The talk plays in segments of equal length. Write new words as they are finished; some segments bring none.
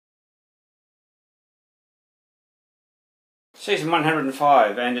Season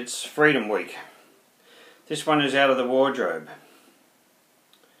 105, and it's Freedom Week. This one is out of the wardrobe.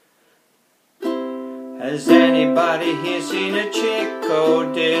 Has anybody here seen a chick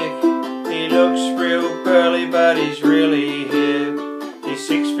called Dick? He looks real burly, but he's really hip. He's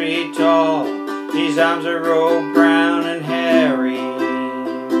 6 feet tall, his arms are all brown and hairy.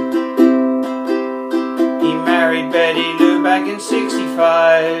 He married Betty Lou back in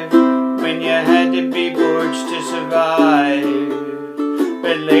 '65, when you had to be butch to survive.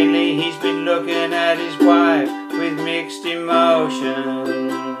 But lately he's been looking at his wife with mixed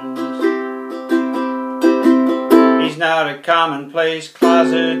emotions. He's not a commonplace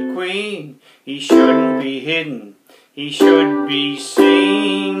closet queen. He shouldn't be hidden, he should be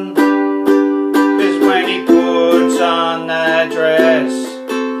seen. 'Cause when he puts on that dress,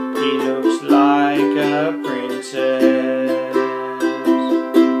 he looks like a princess.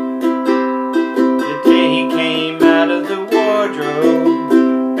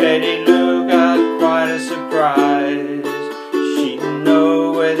 Betty Lou got quite a surprise. She didn't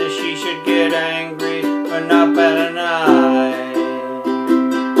know whether she should get angry or not bat an eye.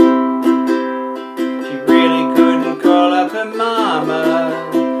 She really couldn't call up her mama.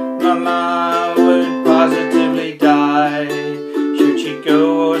 Mama would positively die. Should she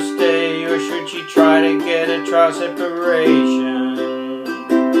go or stay, or should she try to get a trial separation?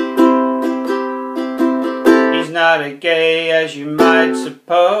 Not a gay as you might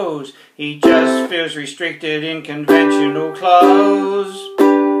suppose, he just feels restricted in conventional clothes.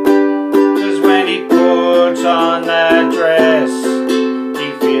 'Cause when he puts on that dress,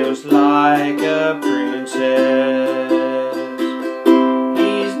 he feels like a princess.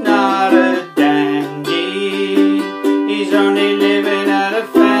 He's not a dandy, he's only living out a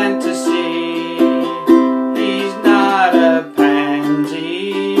fantasy. He's not a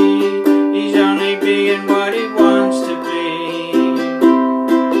pansy, he's only being what he wants to be.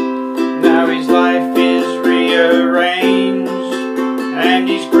 Now his life is rearranged, and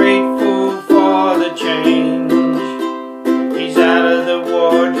he's grateful for the change. He's out of the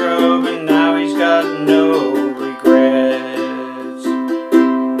wardrobe, and now he's got no regrets.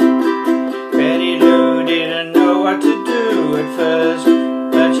 Betty Lou didn't know what to do at first,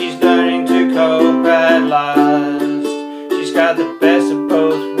 but she's learning to cope at last. She's got the best of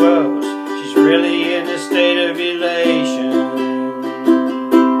both worlds, she's really in a state of elation.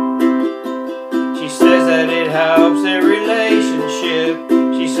 She says that it helps their relationship.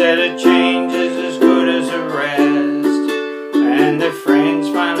 She said a change is as good as a rest, and their friends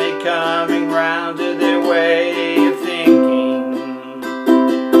finally coming round to their way of thinking.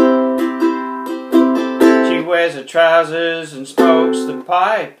 She wears her trousers and smokes the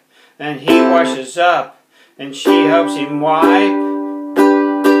pipe, and he washes up and she helps him wipe.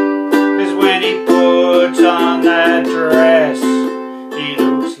 When he puts on that dress, he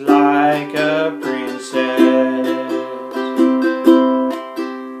looks like a princess.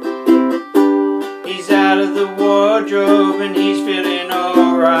 He's out of the wardrobe and he's feeling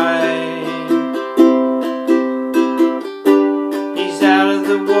alright.